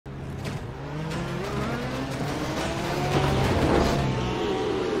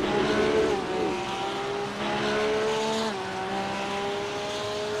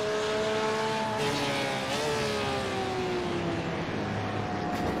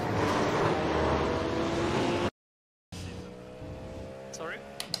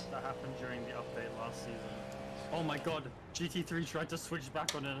Oh my god, GT3 tried to switch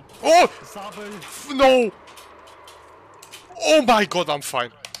back on a Oh! Sabo. No! Oh my god, I'm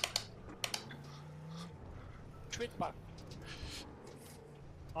fine. Switch back.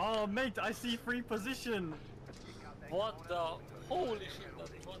 Oh mate, I see free position. What the holy shit,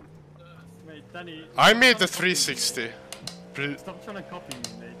 that was Mate, Danny. I made the 360. Please, Stop trying to copy me,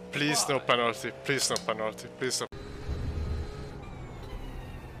 mate. please no penalty. Please no penalty. Please no.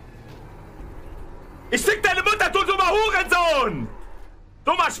 Ich fick deine Mutter, du dummer Hurensohn!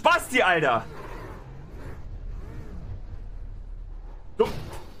 Dummer Spasti, Alter!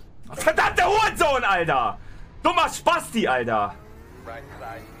 Verdammter Hurensohn, Alter! Dummer Spasti, Alter!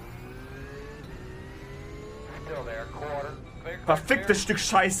 Verficktes Stück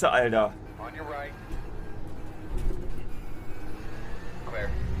Scheiße, Alter!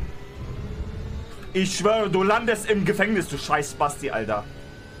 Ich schwöre, du landest im Gefängnis, du scheiß Spasti, Alter!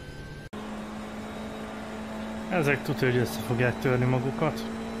 Ezek tudja, hogy össze fogják törni magukat.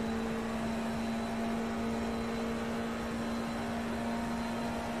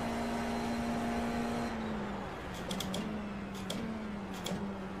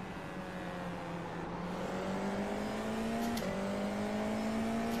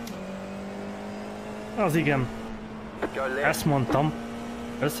 Az igen. Ezt mondtam.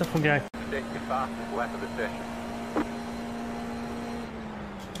 Össze fogják.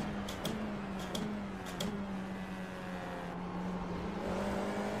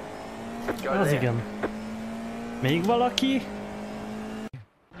 Az igen. Még valaki?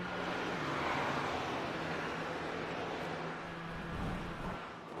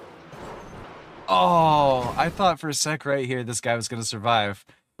 Oh, I thought for a sec right here this guy was gonna survive.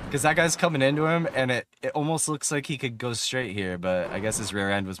 Because that guy's coming into him and it almost looks like he could go straight here, but I guess his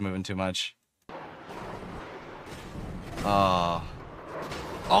rear end was moving too much. Oh.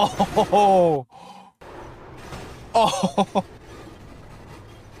 Oh. Oh.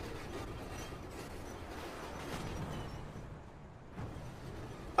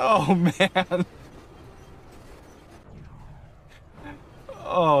 Oh man.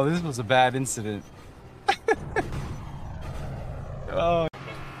 Oh, this was a bad incident. Oh.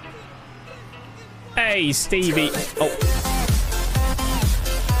 Hey, Stevie. Oh.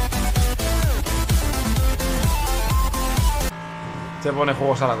 Se pone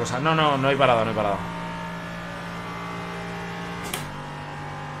jugosa la cosa. No, no, no hay parada, no hay parada.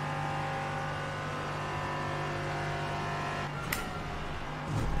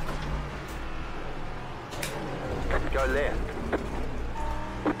 Go left.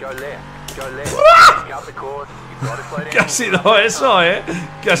 Go left. Go left. Out the course. You've got to slow down. ¿Qué ha sido eso,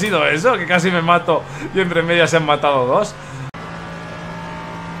 ¿Qué ha sido eso? Que casi me mato y entre medias se han matado dos.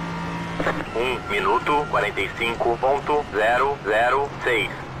 1 minuto 45.006.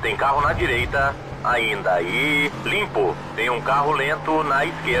 Tem carro na direita. Ainda aí. Limpo. Tem um carro lento na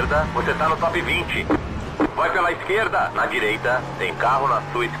esquerda. Você tá no top 20. Vai pela esquerda. Na direita. Tem carro na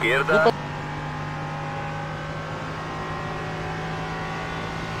sua esquerda.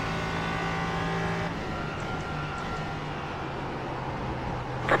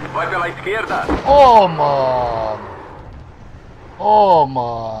 Vai pela esquerda. Oh, mano. Oh,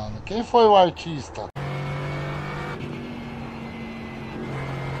 mano. Quem foi o artista?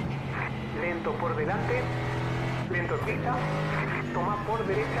 Lento por delante. Lento pista. Toma por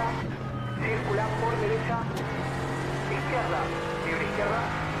derecha. Circula por derecha. Izquierda. Libre izquierda.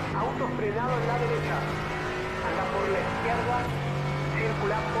 Auto frenado en la derecha. Anda por la izquierda.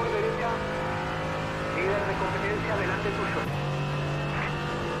 Circula por derecha. Líder de competencia delante tuyo.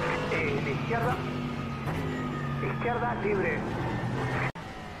 La izquierda. Izquierda libre.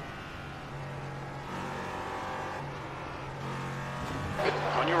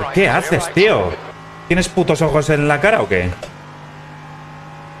 ¿Qué haces, tío? ¿Tienes putos ojos en la cara o qué?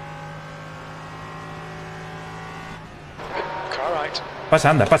 Pasa,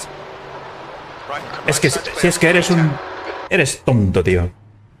 anda, pasa. Es que si es que eres un... Eres tonto, tío.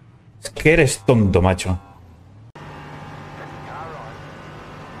 Es que eres tonto, macho.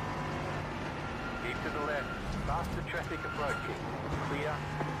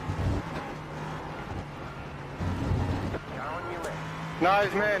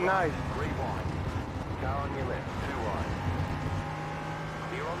 Nice, man, nice. Car on your left, 2 wide.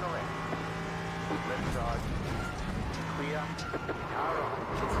 Clear on the left. Left side. Clear. Car on.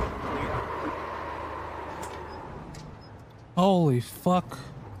 Clear. Holy fuck.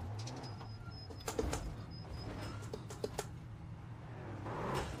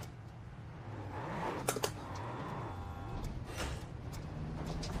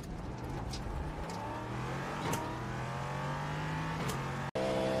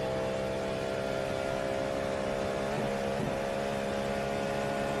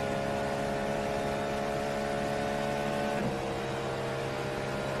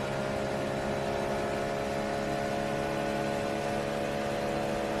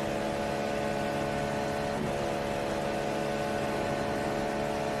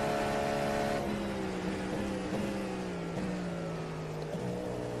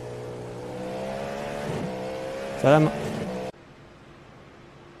 سلام.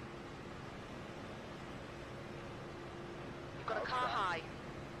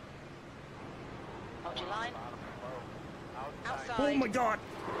 Oh my god!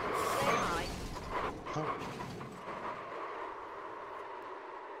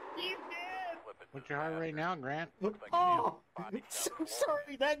 What's your heart rate now, Grant? Oh, so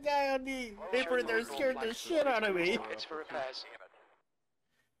sorry. That guy on the apron there scared the shit out of me. It's for repairs.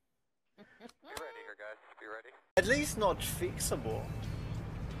 Be ready here, guys. Be ready. At least not fixable.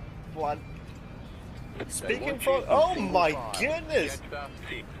 What? Speaking for. Oh my goodness!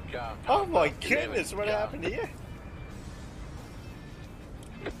 Oh my goodness! What happened here?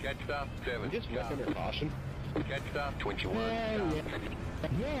 Catch stop 7. Just back under caution. Catch stop 21.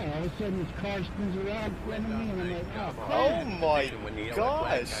 Yeah, all of a sudden this car spins around in front of me and I'm like, Oh my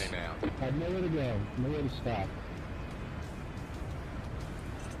gosh! I have nowhere to go, nowhere to stop.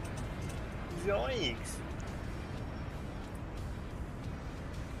 Yikes!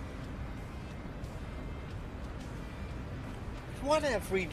 What have we